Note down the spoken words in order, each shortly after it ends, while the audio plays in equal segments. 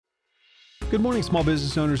Good morning, small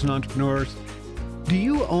business owners and entrepreneurs. Do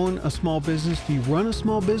you own a small business? Do you run a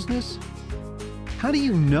small business? How do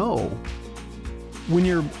you know when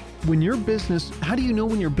your business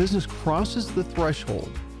crosses the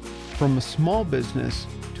threshold from a small business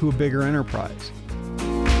to a bigger enterprise?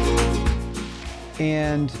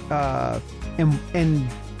 And that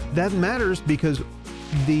matters because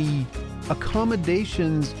the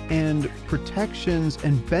accommodations and protections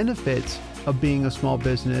and benefits of being a small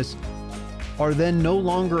business are then no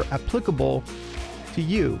longer applicable to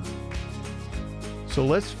you. So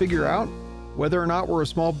let's figure out whether or not we're a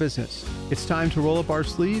small business. It's time to roll up our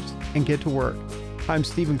sleeves and get to work. I'm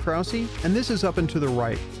Stephen Krause, and this is Up and to the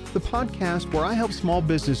Right, the podcast where I help small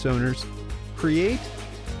business owners create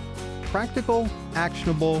practical,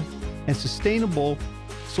 actionable, and sustainable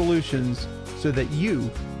solutions so that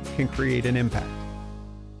you can create an impact.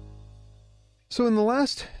 So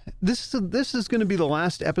this is going to be the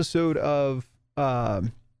last episode of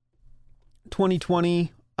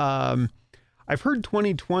 2020. I've heard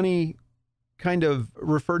 2020 kind of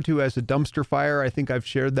referred to as a dumpster fire. I think I've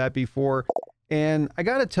shared that before. And I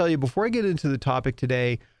got to tell you, before I get into the topic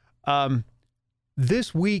today,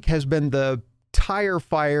 this week has been the tire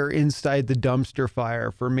fire inside the dumpster fire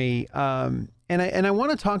for me. And I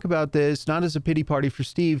want to talk about this, not as a pity party for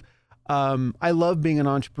Steve. I love being an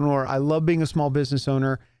entrepreneur. I love being a small business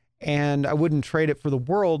owner, and I wouldn't trade it for the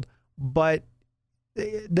world. But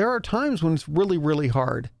there are times when it's really, really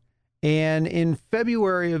hard. And in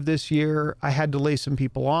February of this year, I had to lay some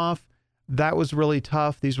people off. That was really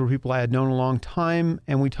tough. These were people I had known a long time,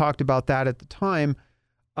 and we talked about that at the time.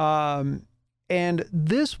 And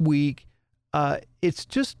this week, it's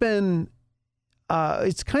just been,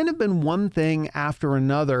 it's kind of been one thing after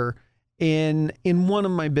another in one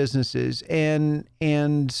of my businesses.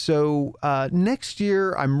 And so next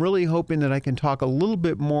year, I'm really hoping that I can talk a little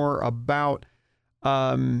bit more about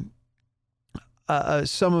some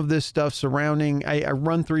of this stuff surrounding, I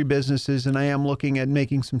run 3 businesses, and I am looking at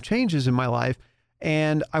making some changes in my life.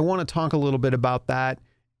 And I want to talk a little bit about that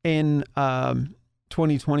in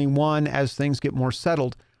 2021 as things get more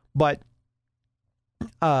settled. But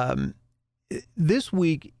this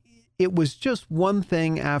week, it was just one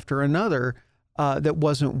thing after another that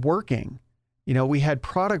wasn't working. You know, we had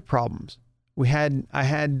product problems. I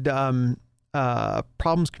had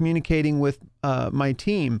problems communicating with my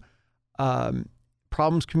team,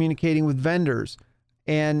 problems communicating with vendors,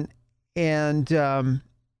 and you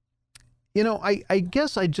know, I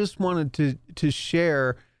guess I just wanted to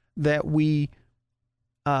share that while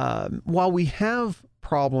we have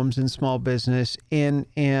problems in small business and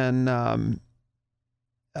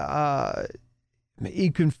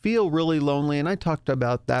you can feel really lonely. And I talked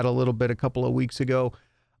about that a little bit a couple of weeks ago.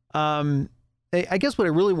 I guess what I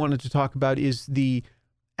really wanted to talk about is the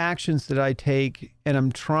actions that I take and I'm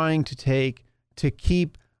trying to take to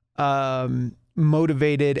keep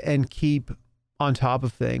motivated and keep on top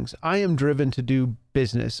of things. I am driven to do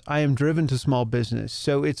business. I am driven to small business.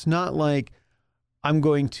 So it's not like I'm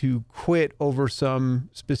going to quit over some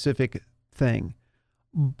specific thing.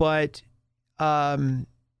 But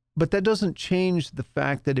that doesn't change the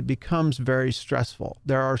fact that it becomes very stressful.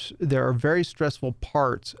 There are very stressful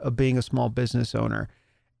parts of being a small business owner.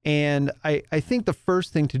 And I think the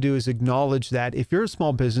first thing to do is acknowledge that if you're a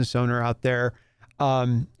small business owner out there,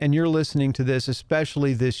 and you're listening to this,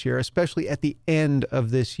 especially this year, especially at the end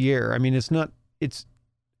of this year, I mean, it's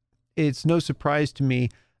no surprise to me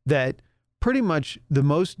that pretty much the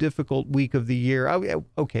most difficult week of the year,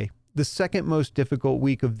 the second most difficult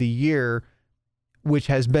week of the year, which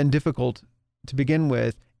has been difficult to begin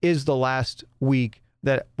with, is the last week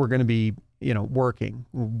that we're going to be, working.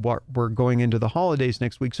 We're going into the holidays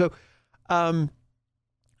next week. So,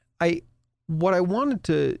 what I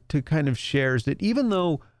wanted to kind of share is that even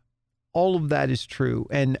though all of that is true,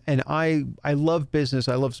 and I love business,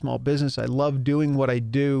 I love small business, I love doing what I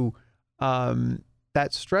do,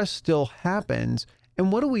 that stress still happens.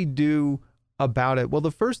 And what do we do about it? Well, the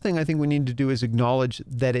first thing I think we need to do is acknowledge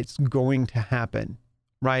that it's going to happen,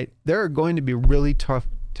 right? There are going to be really tough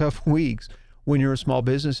weeks when you're a small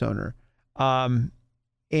business owner. And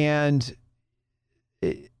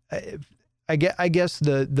I guess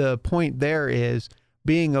the point there is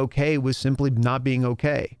being okay with simply not being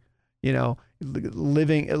okay,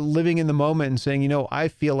 living in the moment and saying, I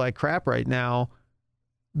feel like crap right now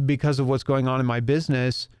because of what's going on in my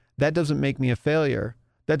business. That doesn't make me a failure.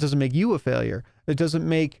 That doesn't make you a failure. It doesn't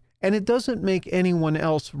make anyone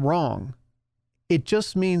else wrong. It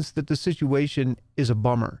just means that the situation is a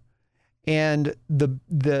bummer. And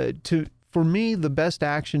for me, the best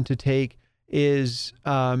action to take is,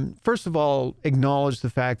 first of all, acknowledge the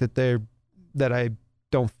fact that I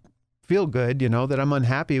don't feel good, that I'm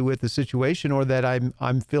unhappy with the situation, or that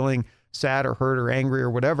I'm feeling sad or hurt or angry or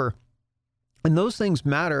whatever. And those things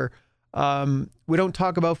matter. We don't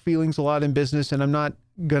talk about feelings a lot in business, and I'm not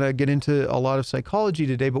going to get into a lot of psychology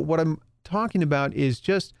today, but what I'm talking about is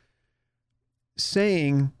just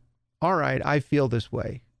saying, all right, I feel this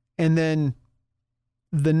way. And then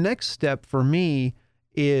the next step for me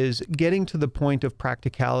is getting to the point of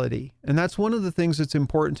practicality. And that's one of the things that's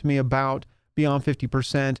important to me about Beyond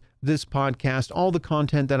 50%, this podcast, all the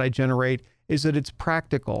content that I generate, is that it's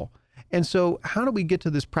practical. And so how do we get to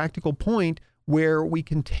this practical point where we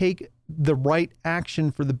can take the right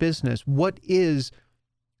action for the business? What is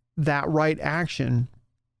that right action?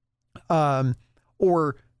 And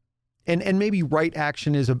maybe right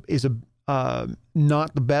action is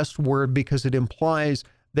not the best word, because it implies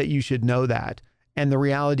that you should know that. And the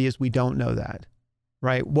reality is we don't know that,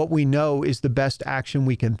 right? What we know is the best action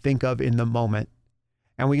we can think of in the moment.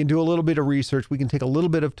 And we can do a little bit of research. We can take a little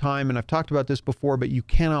bit of time. And I've talked about this before, but you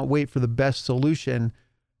cannot wait for the best solution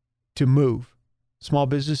to move. Small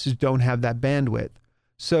businesses don't have that bandwidth.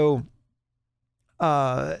 So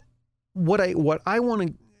what I want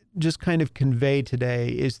to just kind of convey today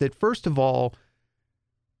is that, first of all,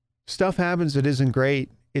 stuff happens that isn't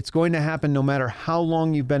great. It's going to happen no matter how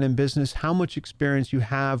long you've been in business, how much experience you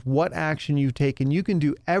have, what action you've taken. You can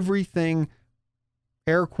do everything,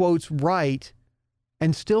 air quotes, right,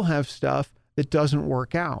 and still have stuff that doesn't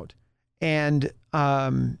work out. And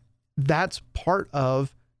that's part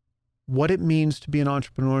of what it means to be an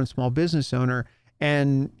entrepreneur and small business owner.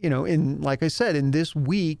 And, like I said, in this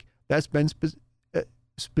week, that's been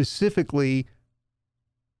specifically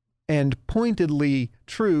and pointedly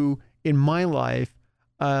true in my life.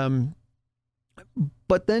 But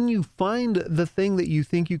then you find the thing that you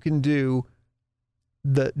think you can do,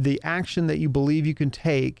 the action that you believe you can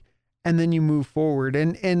take, and then you move forward.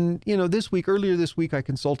 And earlier this week, I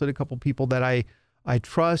consulted a couple people that I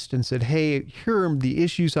trust and said, hey, here are the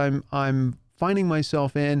issues I'm finding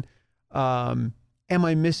myself in. Am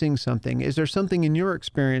I missing something? Is there something in your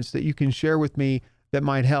experience that you can share with me that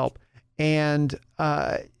might help? And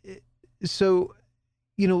so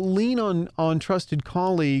lean on trusted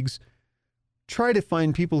colleagues. Try to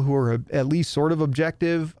find people who are at least sort of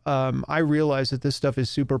objective. I realize that this stuff is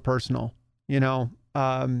super personal,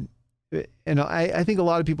 and I think a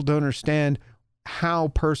lot of people don't understand how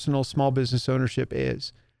personal small business ownership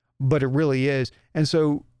is, but it really is. And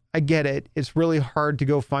so I get it. It's really hard to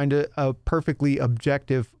go find a perfectly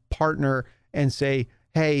objective partner and say,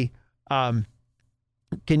 hey, can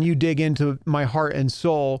you dig into my heart and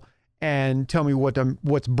soul and tell me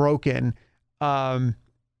what's broken?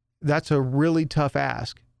 That's a really tough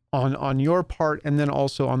ask on your part, and then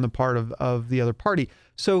also on the part of the other party.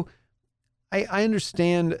 So I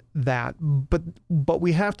understand that, but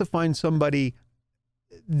we have to find somebody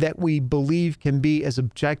that we believe can be as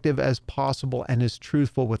objective as possible and as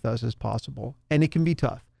truthful with us as possible. And it can be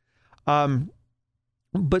tough.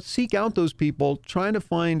 But seek out those people, trying to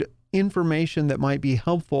find information that might be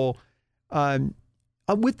helpful,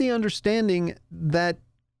 with the understanding that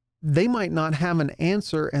they might not have an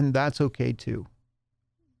answer, and that's okay too.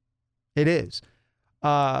 It is.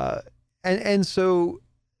 And so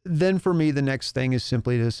then for me, the next thing is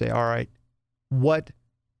simply to say, all right, what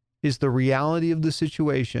is the reality of the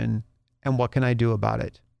situation, and what can I do about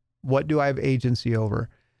it? What do I have agency over?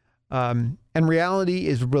 And reality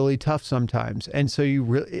is really tough sometimes. And so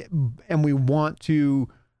we want to,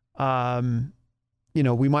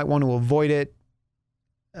 we might want to avoid it,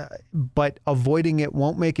 but avoiding it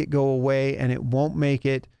won't make it go away, and it won't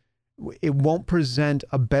present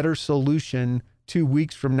a better solution 2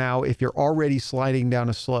 weeks from now if you're already sliding down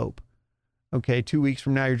a slope. Okay, 2 weeks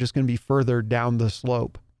from now, you're just going to be further down the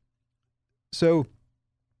slope. So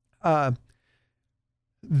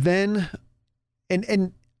then,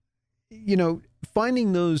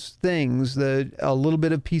 finding those things, a little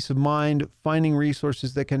bit of peace of mind, finding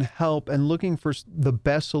resources that can help, and looking for the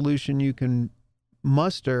best solution you can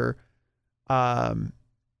muster,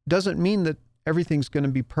 doesn't mean that everything's going to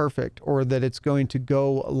be perfect or that it's going to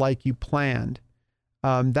go like you planned.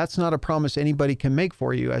 That's not a promise anybody can make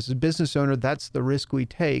for you. As a business owner, that's the risk we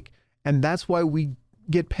take. And that's why we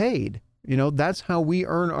get paid. That's how we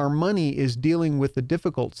earn our money, is dealing with the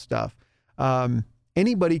difficult stuff.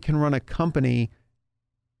 Anybody can run a company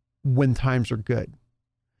when times are good.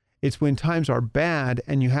 It's when times are bad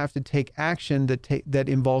and you have to take action that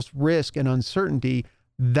involves risk and uncertainty.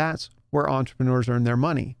 That's where entrepreneurs earn their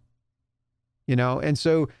money. And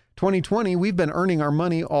so 2020, we've been earning our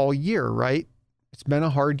money all year, right? It's been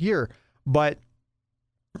a hard year, but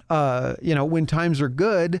when times are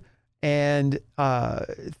good and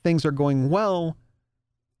things are going well,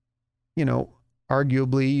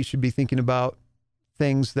 arguably you should be thinking about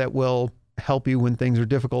things that will help you when things are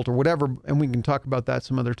difficult or whatever. And we can talk about that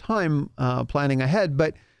some other time, planning ahead.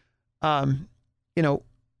 But,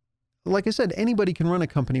 like I said, anybody can run a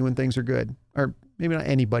company when things are good, or maybe not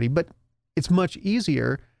anybody, but it's much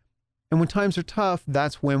easier. And when times are tough,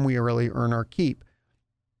 that's when we really earn our keep.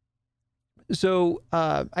 So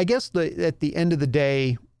I guess at the end of the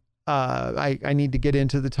day, I need to get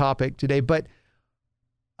into the topic today, but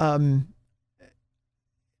I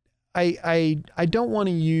don't want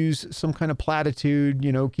to use some kind of platitude,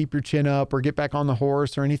 keep your chin up or get back on the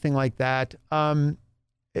horse or anything like that.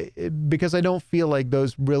 Because I don't feel like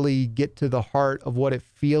those really get to the heart of what it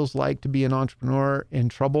feels like to be an entrepreneur in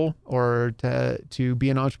trouble, or to be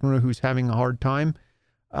an entrepreneur who's having a hard time.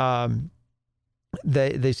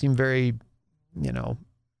 They seem very,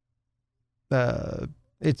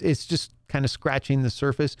 it's just kind of scratching the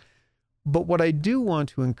surface. But what I do want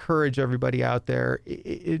to encourage everybody out there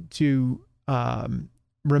to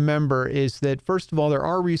remember is that, first of all, there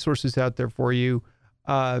are resources out there for you,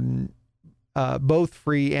 both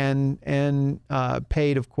free and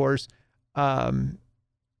paid, of course, and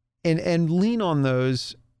lean on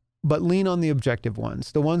those, but lean on the objective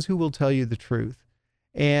ones, the ones who will tell you the truth,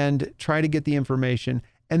 and try to get the information,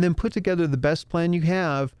 and then put together the best plan you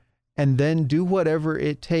have, and then do whatever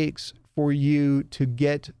it takes for you to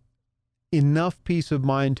get enough peace of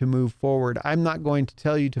mind to move forward. I'm not going to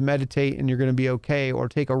tell you to meditate and you're going to be okay, or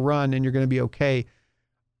take a run and you're going to be okay.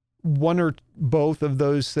 One or both of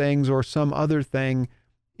those things, or some other thing,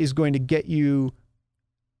 is going to get you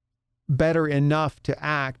better enough to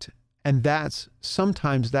act. And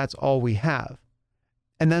sometimes that's all we have.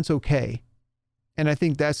 And that's okay. And I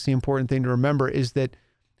think that's the important thing to remember, is that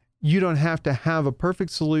you don't have to have a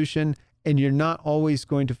perfect solution, and you're not always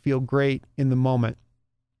going to feel great in the moment.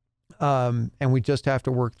 And we just have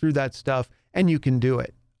to work through that stuff, and you can do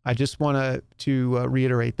it. I just want to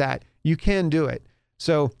reiterate that you can do it.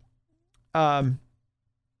 So, I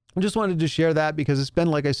just wanted to share that, because it's been,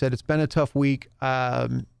 like I said, it's been a tough week,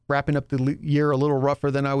 wrapping up the year a little rougher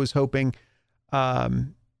than I was hoping.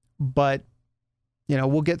 But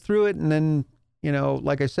we'll get through it. And then,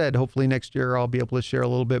 like I said, hopefully next year I'll be able to share a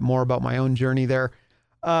little bit more about my own journey there.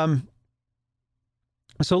 So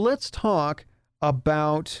let's talk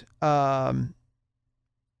about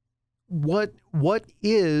what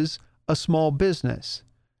is a small business.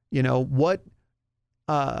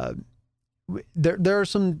 There are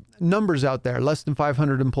some numbers out there: less than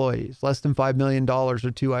 500 employees, less than $5 million or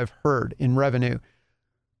two, I've heard, in revenue.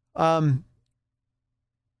 And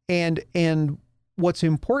what's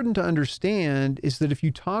important to understand is that if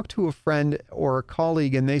you talk to a friend or a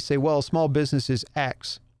colleague and they say, well, small business is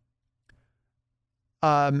X,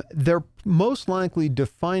 they're most likely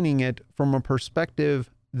defining it from a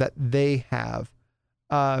perspective that they have.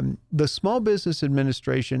 The Small Business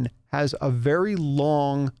Administration has a very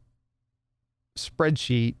long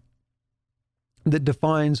spreadsheet that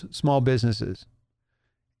defines small businesses.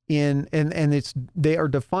 And they are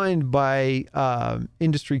defined by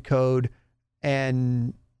industry code,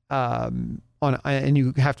 and and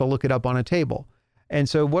you have to look it up on a table. And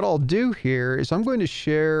so what I'll do here is I'm going to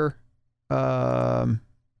share the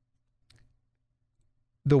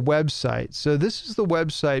website. So this is the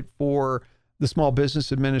website for the Small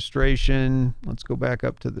Business Administration. Let's go back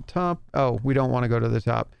up to the top. Oh, we don't want to go to the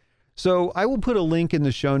top. So I will put a link in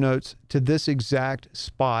the show notes to this exact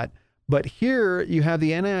spot. But here you have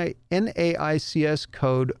the NAICS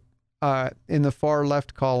code in the far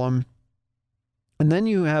left column. And then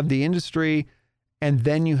you have the industry, and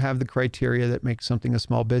then you have the criteria that makes something a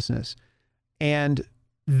small business. And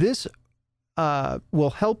this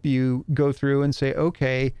will help you go through and say,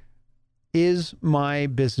 okay, is my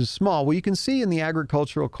business small? Well, you can see in the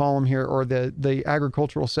agricultural column here, or the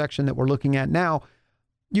agricultural section that we're looking at now,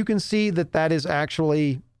 you can see that that is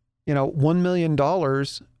actually, $1 million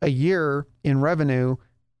a year in revenue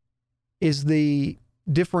is the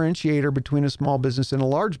differentiator between a small business and a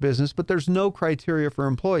large business, but there's no criteria for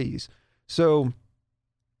employees. So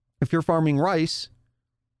if you're farming rice,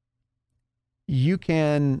 you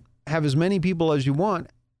can have as many people as you want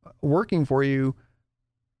working for you.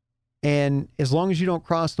 And as long as you don't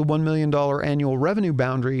cross the $1 million annual revenue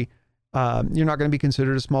boundary, you're not going to be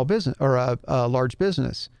considered a small business or a large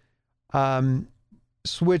business.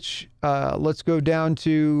 Let's go down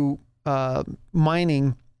to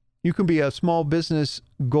mining. You can be a small business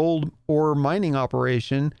gold ore mining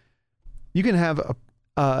operation. You can have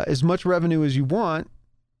as much revenue as you want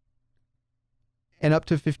and up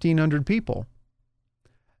to 1,500 people.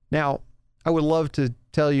 Now, I would love to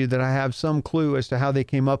tell you that I have some clue as to how they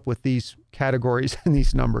came up with these categories and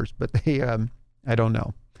these numbers, but I don't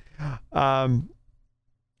know.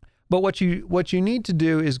 But what you need to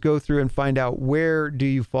do is go through and find out where do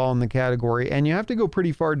you fall in the category, and you have to go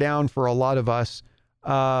pretty far down for a lot of us.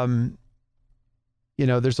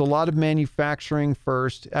 There's a lot of manufacturing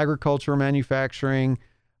first, agricultural manufacturing.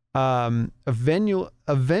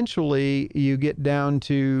 Eventually you get down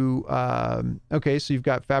to, so you've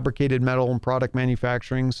got fabricated metal and product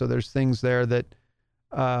manufacturing. So there's things there that,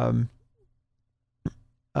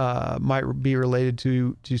 might be related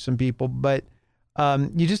to some people, but,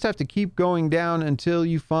 you just have to keep going down until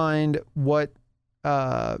you find what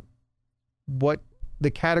the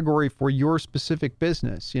category for your specific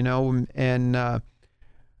business, and a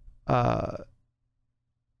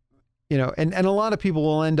lot of people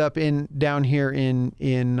will end up down here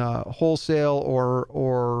in wholesale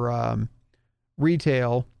or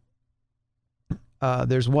retail.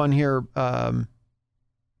 There's one here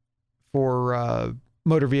for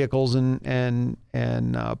motor vehicles and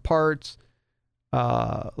parts,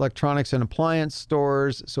 electronics and appliance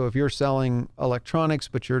stores. So if you're selling electronics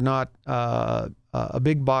but you're not a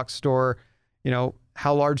big box store,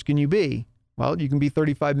 how large can you be? Well, you can be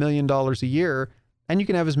 $35 million a year, and you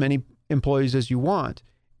can have as many employees as you want.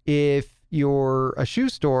 If you're a shoe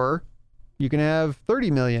store, you can have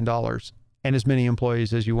 $30 million and as many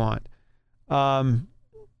employees as you want. And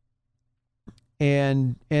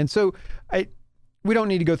so we don't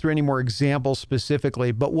need to go through any more examples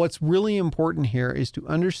specifically, but what's really important here is to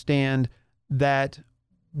understand that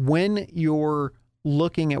when you're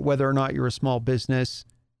looking at whether or not you're a small business,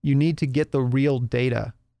 you need to get the real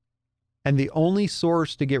data. And the only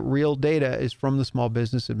source to get real data is from the Small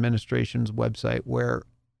Business Administration's website, where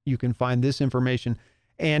you can find this information.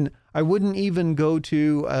 And I wouldn't even go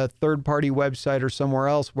to a third-party website or somewhere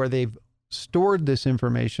else where they've stored this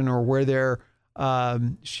information, or where they're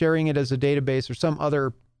sharing it as a database or some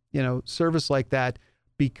other, service like that.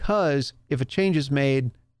 Because if a change is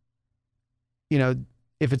made,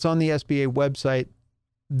 if it's on the SBA website,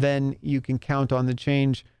 then you can count on the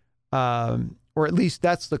change, or at least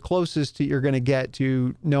that's the closest you're going to get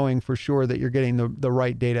to knowing for sure that you're getting the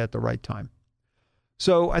right data at the right time.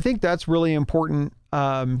 So I think that's really important.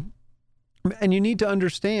 And you need to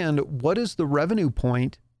understand, what is the revenue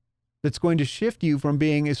point that's going to shift you from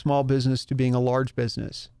being a small business to being a large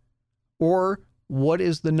business? Or what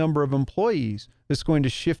is the number of employees that's going to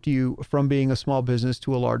shift you from being a small business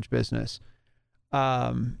to a large business?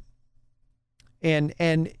 And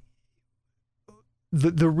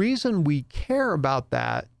the reason we care about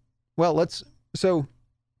that, so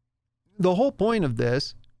the whole point of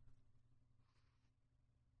this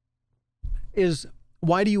is,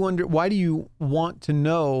 why do you want to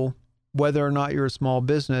know whether or not you're a small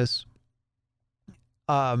business?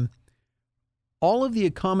 All of the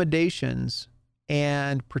accommodations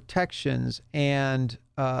and protections and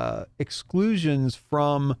exclusions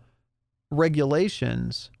from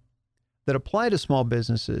regulations that apply to small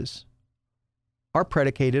businesses are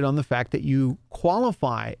predicated on the fact that you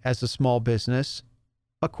qualify as a small business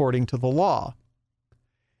according to the law.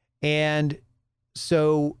 And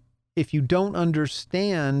so if you don't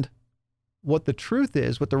understand what the truth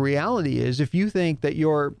is, what the reality is, if you think that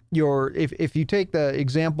if you take the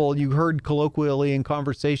example you heard colloquially in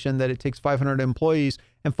conversation that it takes 500 employees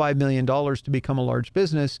and $5 million to become a large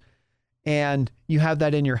business, and you have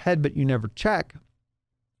that in your head, but you never check,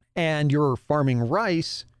 and you're farming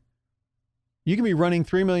rice, you can be running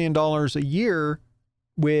 $3 million a year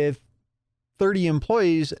with 30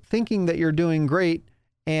 employees thinking that you're doing great.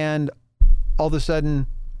 And all of a sudden,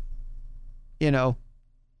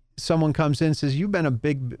 someone comes in and says, you've been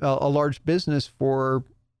a large business for,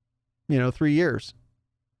 3 years.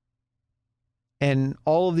 And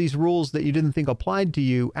all of these rules that you didn't think applied to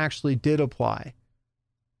you actually did apply.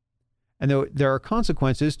 And there are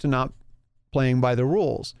consequences to not playing by the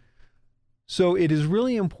rules. So it is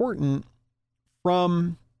really important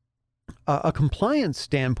from a compliance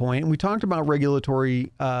standpoint, and we talked about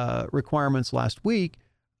regulatory requirements last week,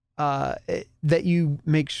 that you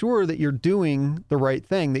make sure that you're doing the right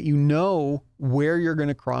thing, that you know where you're going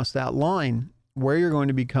to cross that line, where you're going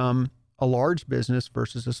to become a large business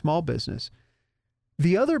versus a small business.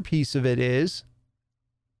 The other piece of it is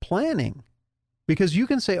planning, because you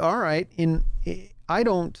can say, all right, we'll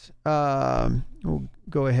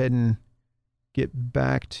go ahead and get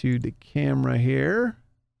back to the camera here.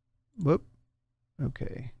 Whoop.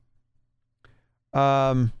 Okay.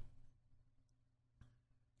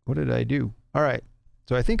 What did I do? All right.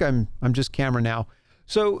 So I think I'm just camera now.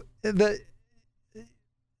 So the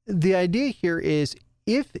idea here is,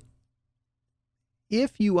 if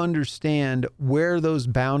if you understand where those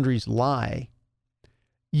boundaries lie,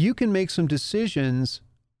 you can make some decisions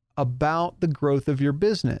about the growth of your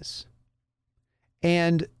business.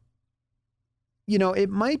 And, you know,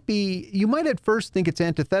 you might at first think it's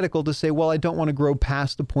antithetical to say, well, I don't want to grow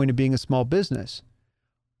past the point of being a small business.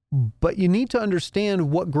 But you need to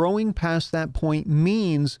understand what growing past that point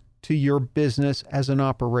means to your business as an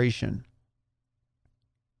operation.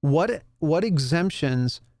 What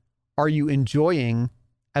exemptions are you enjoying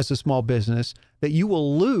as a small business that you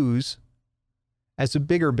will lose as a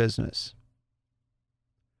bigger business?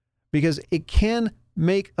 Because it can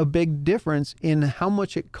make a big difference in how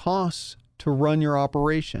much it costs to run your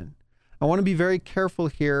operation. I want to be very careful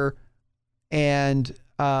here and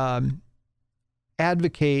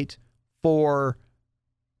advocate for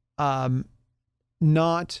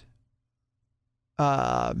not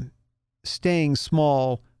staying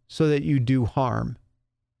small so that you do harm.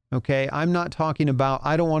 Okay, I'm not talking about,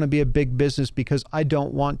 I don't want to be a big business because I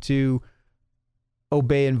don't want to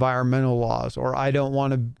obey environmental laws, or I don't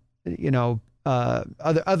want to, you know,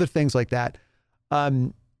 other things like that.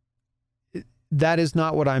 That is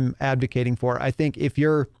not what I'm advocating for. I think if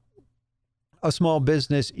you're a small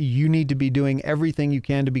business, you need to be doing everything you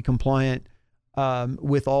can to be compliant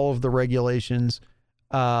with all of the regulations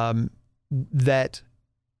that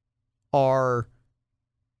are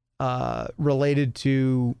related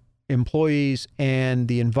to employees and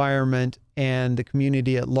the environment and the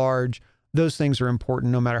community at large. Those things are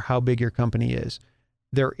important no matter how big your company is.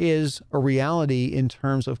 There is a reality in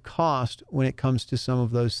terms of cost when it comes to some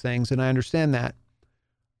of those things, and I understand that.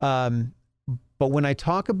 But when I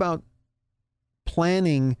talk about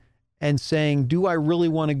planning and saying, do I really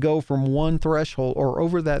want to go from one threshold or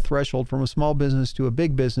over that threshold from a small business to a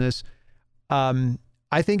big business?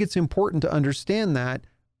 I think it's important to understand that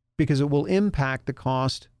because it will impact the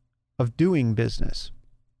cost of doing business.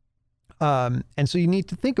 And so you need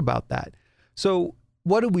to think about that. So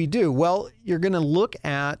what do? Well, you're going to look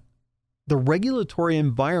at the regulatory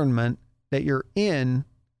environment that you're in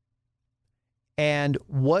and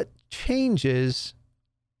what changes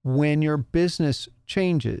when your business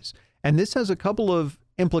changes. And this has a couple of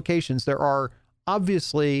implications. There are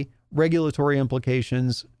obviously regulatory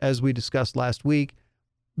implications, as we discussed last week.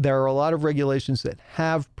 There are a lot of regulations that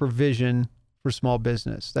have provision for small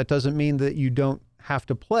business. That doesn't mean that you don't have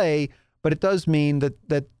to play, but it does mean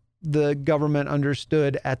that the government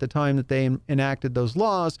understood at the time that they enacted those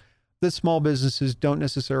laws that small businesses don't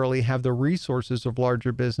necessarily have the resources of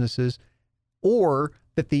larger businesses, or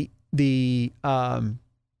that the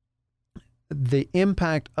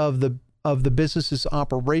impact of the business's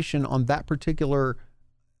operation on that particular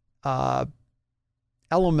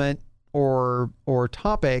element or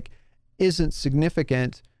topic isn't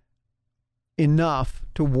significant enough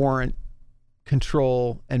to warrant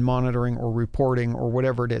control and monitoring or reporting or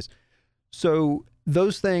whatever it is. So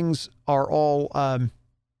those things are all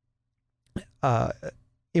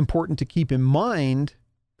important to keep in mind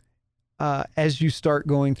as you start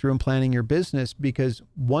going through and planning your business, because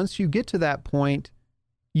once you get to that point,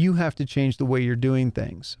 you have to change the way you're doing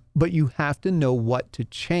things, but you have to know what to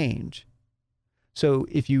change. So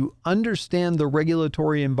if you understand the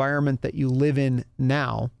regulatory environment that you live in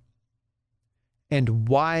now and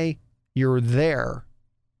why you're there,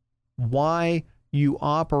 why you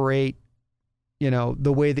operate,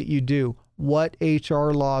 the way that you do, what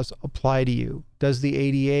HR laws apply to you? Does the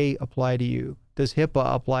ADA apply to you? Does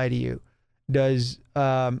HIPAA apply to you? Does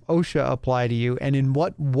OSHA apply to you? And in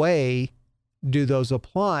what way do those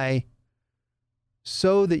apply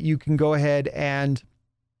so that you can go ahead and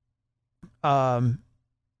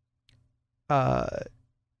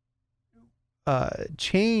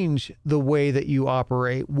change the way that you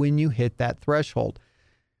operate when you hit that threshold?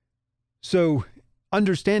 So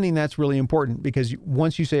understanding that's really important, because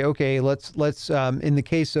once you say, okay, let's in the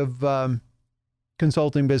case of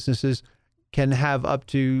consulting businesses, can have up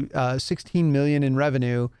to 16 million in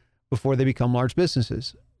revenue before they become large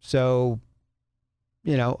businesses. So,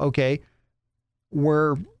 okay,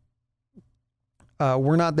 we're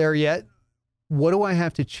not there yet. What do I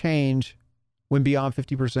have to change when Beyond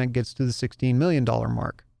 50% gets to the $16 million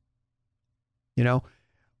mark?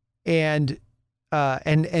 And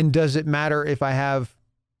does it matter if I have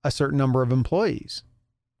a certain number of employees?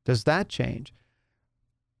 Does that change?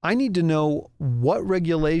 I need to know what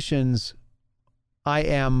regulations I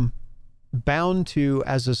am bound to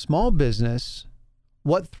as a small business,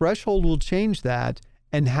 what threshold will change that,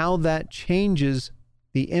 and how that changes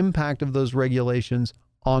the impact of those regulations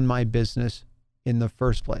on my business in the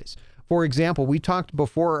first place. For example, we talked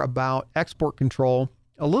before about export control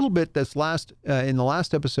a little bit in the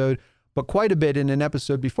last episode, but quite a bit in an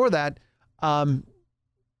episode before that,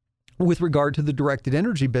 with regard to the directed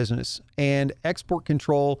energy business. And export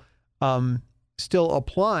control still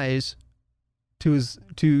applies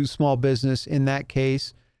to small business in that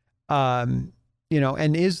case. And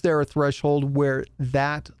is there a threshold where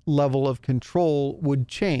that level of control would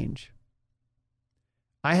change?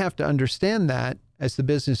 I have to understand that as the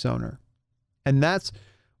business owner. And that's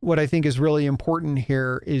what I think is really important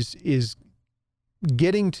here is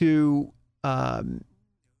getting to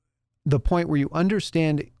the point where you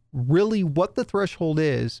understand really what the threshold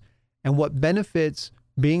is and what benefits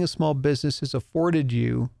being a small business has afforded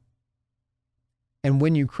you. And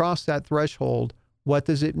when you cross that threshold, what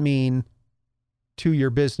does it mean to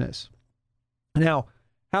your business? Now,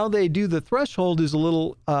 how they do the threshold is a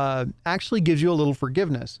little, actually gives you a little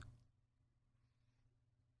forgiveness,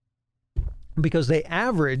 because they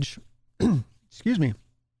average, excuse me,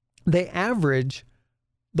 they average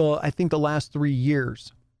I think the last 3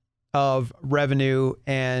 years of revenue.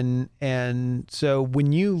 And so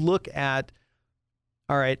when you look at,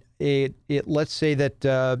 all right, let's say that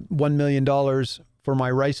 $1 million for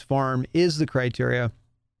my rice farm is the criteria.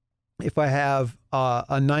 If I have a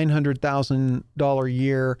 $900,000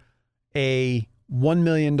 year, a $1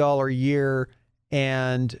 million year,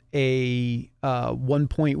 and a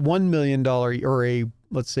 $1.1 million, or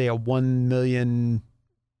let's say a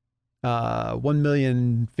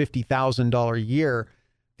 $1,050,000 year,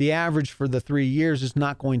 the average for the 3 years is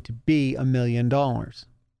not going to be $1 million.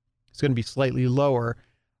 It's going to be slightly lower.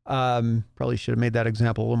 Probably should have made that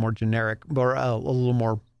example a little more generic, or a little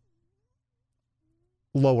more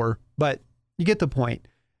lower, but you get the point.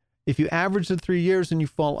 If you average the 3 years and you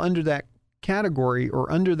fall under that category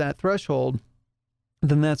or under that threshold,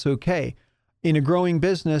 then that's okay. In a growing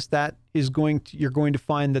business, you're going to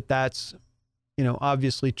find that that's,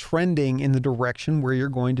 obviously trending in the direction where you're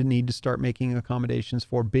going to need to start making accommodations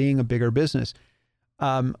for being a bigger business.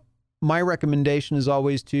 My recommendation is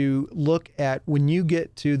always to look at when you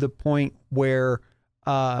get to the point where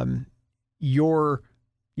you're,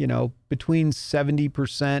 between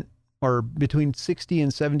 70% or between 60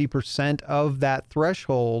 and 70% of that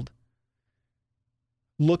threshold,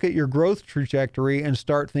 look at your growth trajectory and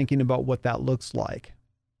start thinking about what that looks like.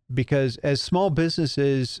 Because as small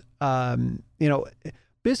businesses,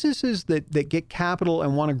 businesses that get capital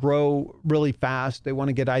and want to grow really fast, they want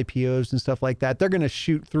to get IPOs and stuff like that, they're going to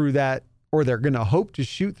shoot through that, or they're going to hope to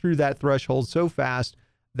shoot through that threshold so fast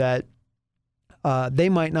that they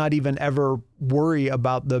might not even ever worry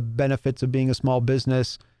about the benefits of being a small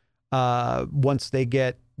business once they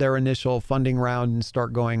get their initial funding round and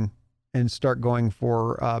start going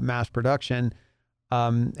for mass production.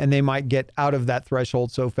 And they might get out of that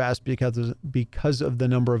threshold so fast because of the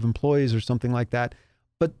number of employees or something like that.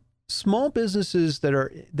 But small businesses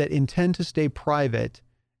that intend to stay private,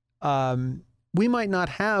 we might not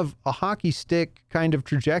have a hockey stick kind of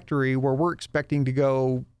trajectory where we're expecting to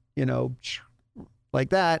go,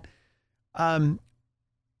 like that. And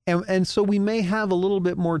so we may have a little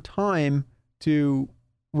bit more time to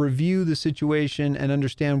review the situation and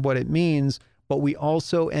understand what it means, but we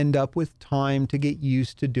also end up with time to get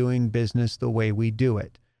used to doing business the way we do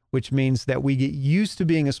it, which means that we get used to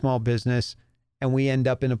being a small business and we end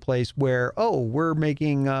up in a place where, we're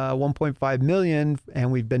making 1.5 million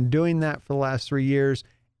and we've been doing that for the last 3 years,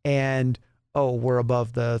 and we're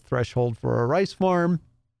above the threshold for a rice farm,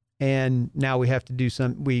 and now we have to do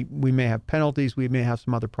we may have penalties, we may have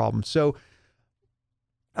some other problems. So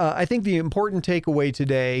I think the important takeaway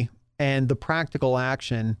today and the practical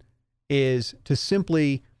action is to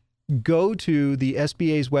simply go to the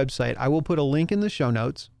SBA's website. I will put a link in the show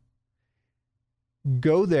notes.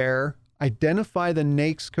 Go there, identify the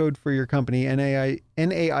NAICS code for your company,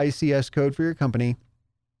 NAICS code for your company,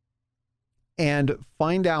 and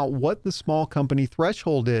find out what the small company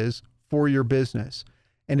threshold is for your business.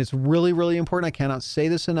 And it's really, really important. I cannot say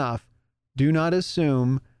this enough. Do not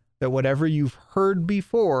assume that whatever you've heard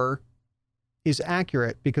before is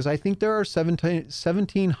accurate, because I think there are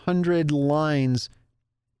 1,700 lines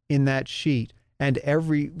in that sheet, and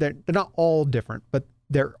they're not all different, but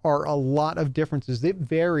there are a lot of differences. It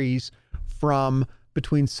varies from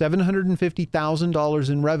between $750,000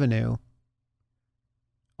 in revenue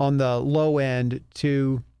on the low end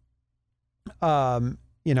to, in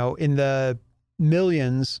the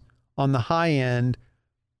millions on the high end.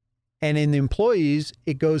 And in the employees,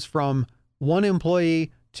 it goes from one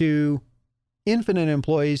employee to infinite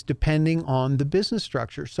employees, depending on the business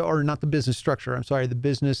structure. The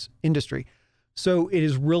business industry. So it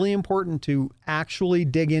is really important to actually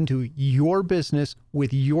dig into your business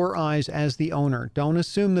with your eyes as the owner. Don't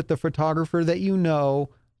assume that the photographer that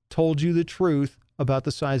told you the truth about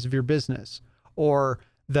the size of your business, or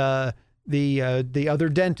the other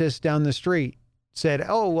dentist down the street said,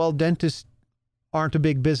 oh, well, dentists aren't a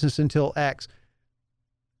big business until X.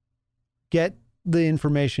 Get the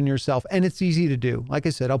information yourself. And it's easy to do. Like I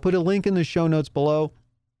said, I'll put a link in the show notes below.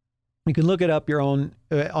 You can look it up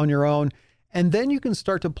on your own. And then you can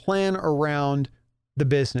start to plan around the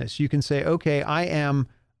business. You can say, okay, I'm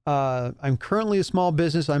currently a small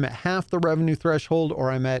business. I'm at half the revenue threshold,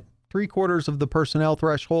 or I'm at 3/4 of the personnel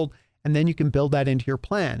threshold. And then you can build that into your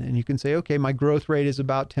plan. And you can say, okay, my growth rate is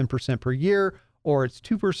about 10% per year, or it's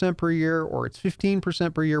 2% per year, or it's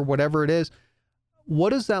 15% per year, whatever it is. What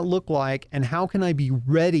does that look like? And how can I be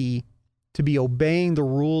ready to be obeying the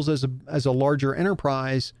rules as a larger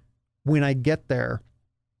enterprise when I get there?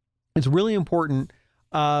 It's really important.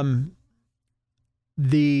 That's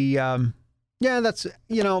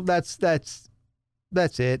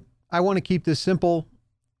it. I want to keep this simple,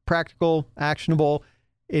 practical, actionable.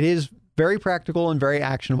 It is very practical and very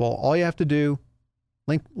actionable. All you have to do,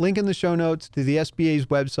 link in the show notes to the SBA's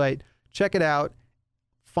website, check it out,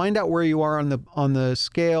 find out where you are on the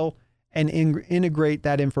scale, and integrate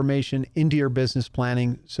that information into your business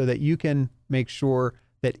planning so that you can make sure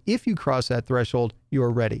that if you cross that threshold, you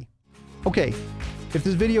are ready. Okay, if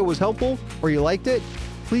this video was helpful or you liked it,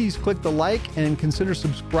 please click the like and consider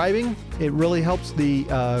subscribing. It really helps the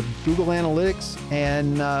Google Analytics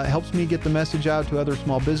and helps me get the message out to other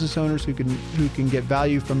small business owners who can get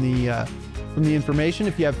value from the information.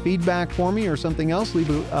 If you have feedback for me or something else, leave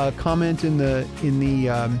a comment leave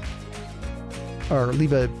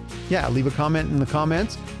a comment in the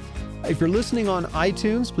comments. If you're listening on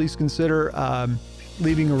iTunes, please consider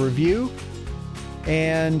leaving a review.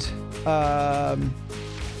 And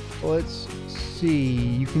let's see,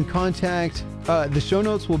 you can contact, the show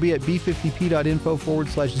notes will be at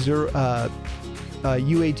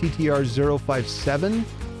b50p.info/UATTR057.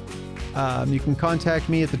 You can contact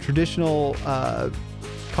me at the traditional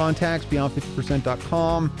contacts,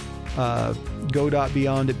 beyond50%.com,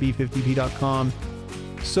 go.beyond@b50p.com.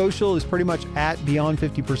 Social is pretty much at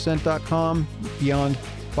beyond50%.com,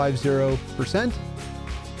 beyond50%.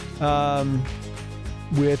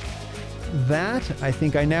 With that, I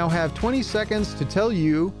think I now have 20 seconds to tell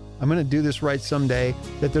you, I'm going to do this right someday,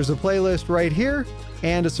 that there's a playlist right here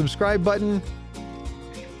and a subscribe button,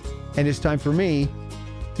 and it's time for me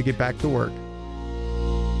to get back to work.